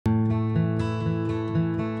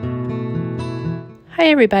Hi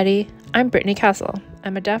everybody, I'm Brittany Castle.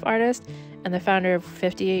 I'm a deaf artist and the founder of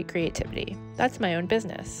 58 Creativity. That's my own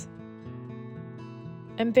business.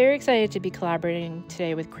 I'm very excited to be collaborating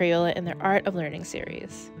today with Crayola in their Art of Learning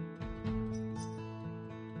series.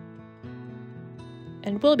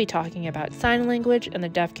 And we'll be talking about sign language and the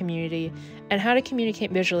deaf community and how to communicate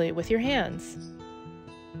visually with your hands.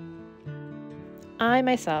 I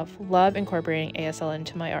myself love incorporating ASL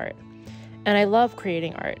into my art, and I love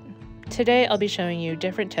creating art. Today I'll be showing you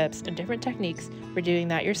different tips and different techniques for doing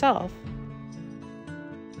that yourself.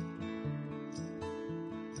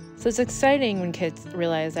 So it's exciting when kids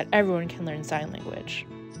realize that everyone can learn sign language.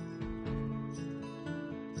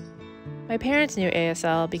 My parents knew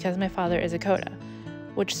ASL because my father is a CODA,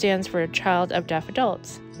 which stands for Child of Deaf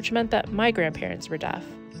Adults, which meant that my grandparents were deaf.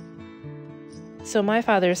 So my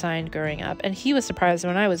father signed growing up, and he was surprised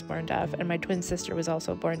when I was born deaf, and my twin sister was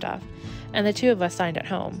also born deaf, and the two of us signed at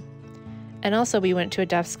home. And also we went to a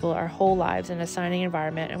deaf school our whole lives in a signing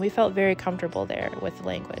environment, and we felt very comfortable there with the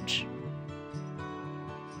language.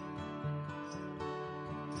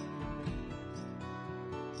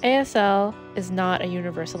 ASL is not a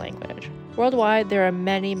universal language. Worldwide, there are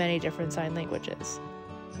many, many different sign languages.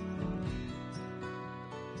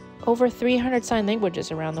 Over 300 sign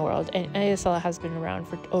languages around the world, and ASL has been around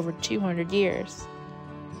for over 200 years.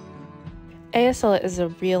 ASL is a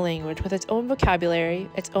real language with its own vocabulary,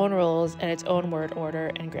 its own rules, and its own word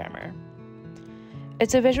order and grammar.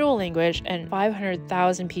 It's a visual language, and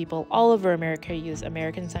 500,000 people all over America use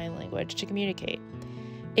American Sign Language to communicate.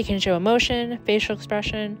 It can show emotion, facial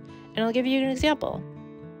expression, and I'll give you an example.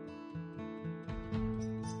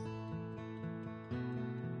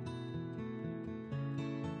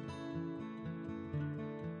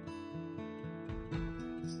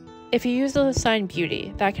 If you use the sign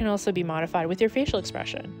beauty, that can also be modified with your facial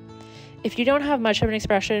expression. If you don't have much of an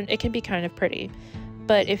expression, it can be kind of pretty.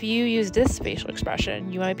 But if you use this facial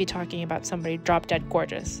expression, you might be talking about somebody drop dead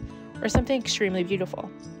gorgeous, or something extremely beautiful.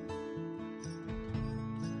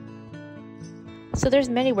 So there's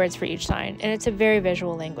many words for each sign, and it's a very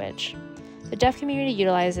visual language. The deaf community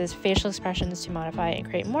utilizes facial expressions to modify and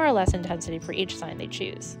create more or less intensity for each sign they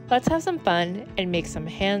choose. Let's have some fun and make some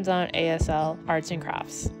hands-on ASL arts and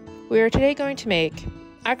crafts. We are today going to make,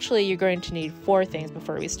 actually you're going to need 4 things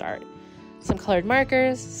before we start. Some colored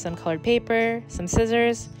markers, some colored paper, some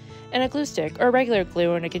scissors, and a glue stick or regular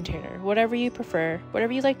glue in a container, whatever you prefer,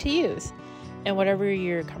 whatever you like to use, and whatever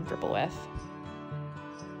you're comfortable with.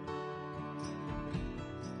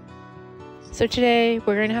 So today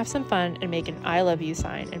we're going to have some fun and make an I love you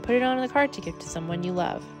sign and put it on the card to give to someone you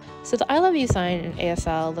love. So the I love you sign in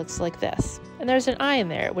ASL looks like this, and there's an I in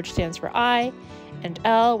there which stands for I, and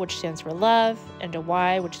L, which stands for love, and a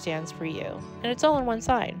Y, which stands for you. And it's all in one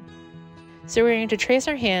sign. So we're going to trace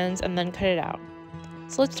our hands and then cut it out.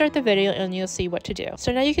 So let's start the video and you'll see what to do.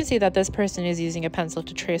 So now you can see that this person is using a pencil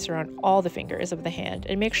to trace around all the fingers of the hand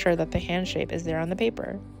and make sure that the hand shape is there on the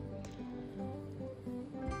paper.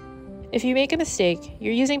 If you make a mistake,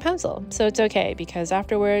 you're using pencil, so it's okay because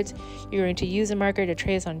afterwards you're going to use a marker to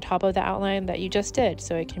trace on top of the outline that you just did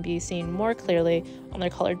so it can be seen more clearly on the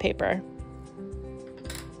colored paper.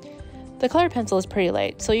 The colored pencil is pretty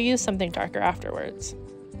light, so you use something darker afterwards.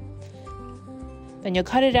 Then you'll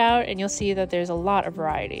cut it out and you'll see that there's a lot of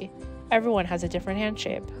variety. Everyone has a different hand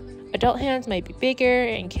shape. Adult hands might be bigger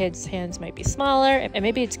and kids' hands might be smaller, and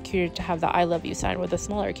maybe it's cuter to have the I love you sign with a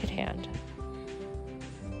smaller kid hand.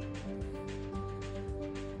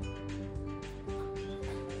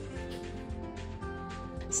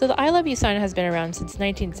 So the I love you sign has been around since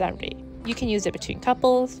 1970. You can use it between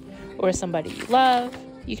couples or somebody you love.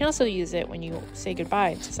 You can also use it when you say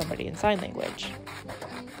goodbye to somebody in sign language.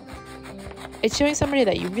 It's showing somebody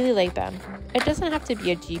that you really like them. It doesn't have to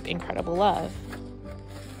be a deep, incredible love.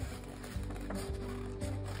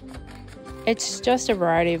 It's just a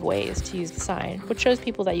variety of ways to use the sign, which shows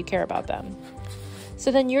people that you care about them.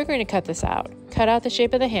 So then you're going to cut this out. Cut out the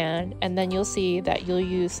shape of the hand, and then you'll see that you'll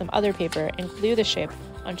use some other paper and glue the shape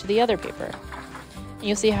onto the other paper. And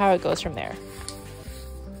you'll see how it goes from there.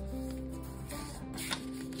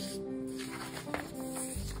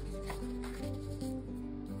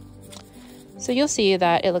 So you'll see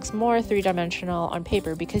that it looks more 3-dimensional on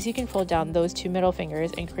paper because you can fold down those 2 middle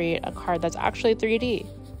fingers and create a card that's actually 3D.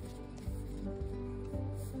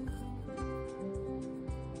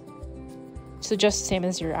 So just the same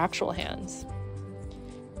as your actual hands.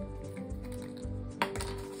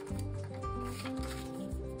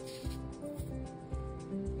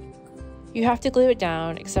 You have to glue it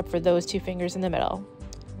down except for those 2 fingers in the middle.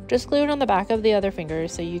 Just glue it on the back of the other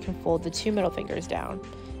fingers so you can fold the 2 middle fingers down,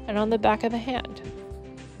 and on the back of the hand.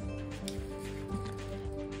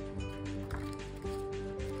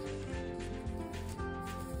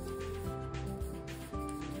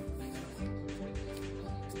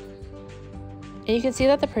 And you can see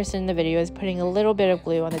that the person in the video is putting a little bit of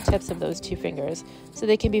glue on the tips of those two fingers so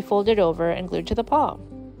they can be folded over and glued to the palm.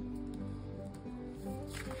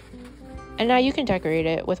 And now you can decorate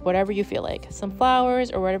it with whatever you feel like, some flowers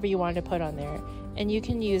or whatever you want to put on there, and you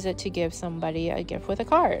can use it to give somebody a gift with a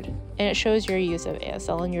card, and it shows your use of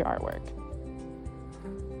ASL in your artwork.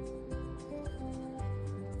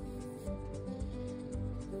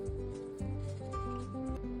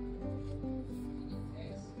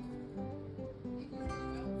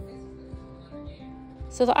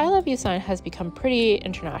 So the I love you sign has become pretty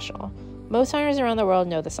international. Most signers around the world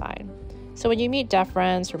know the sign. So when you meet deaf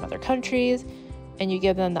friends from other countries and you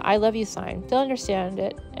give them the I love you sign, they'll understand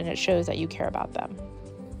it and it shows that you care about them.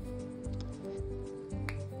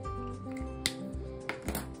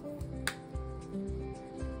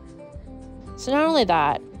 So not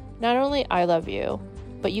only I love you,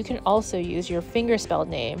 but you can also use your finger-spelled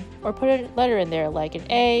name or put a letter in there like an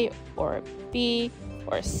A or a B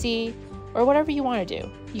or a C or whatever you want to do.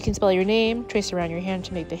 You can spell your name, trace around your hand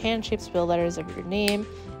to make the hand shapes fill letters of your name,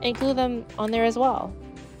 and glue them on there as well.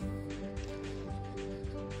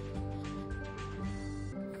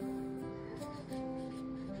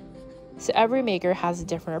 So every maker has a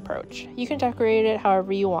different approach. You can decorate it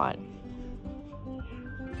however you want.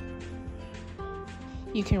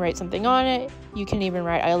 You can write something on it, you can even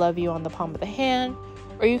write I love you on the palm of the hand,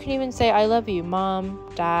 or you can even say I love you, mom,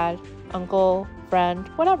 dad, uncle, friend,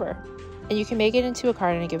 whatever. And you can make it into a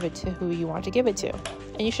card and give it to who you want to give it to.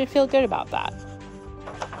 And you should feel good about that.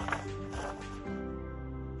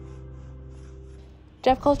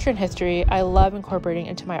 Deaf culture and history I love incorporating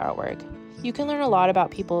into my artwork. You can learn a lot about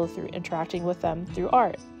people through interacting with them through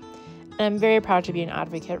art. And I'm very proud to be an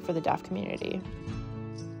advocate for the deaf community.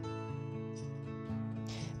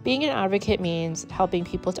 Being an advocate means helping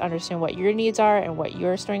people to understand what your needs are and what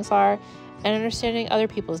your strengths are, and understanding other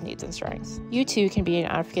people's needs and strengths. You too can be an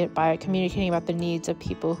advocate by communicating about the needs of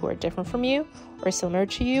people who are different from you or similar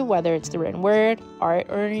to you, whether it's the written word, art,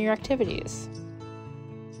 or in your activities.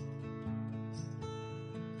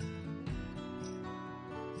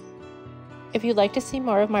 If you'd like to see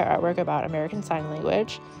more of my artwork about American Sign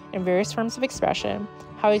Language and various forms of expression,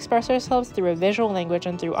 how we express ourselves through a visual language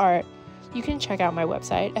and through art, you can check out my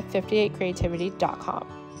website at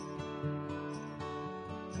 58creativity.com.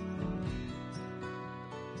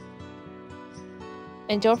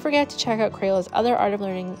 And don't forget to check out Crayola's other Art of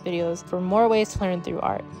Learning videos for more ways to learn through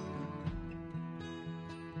art.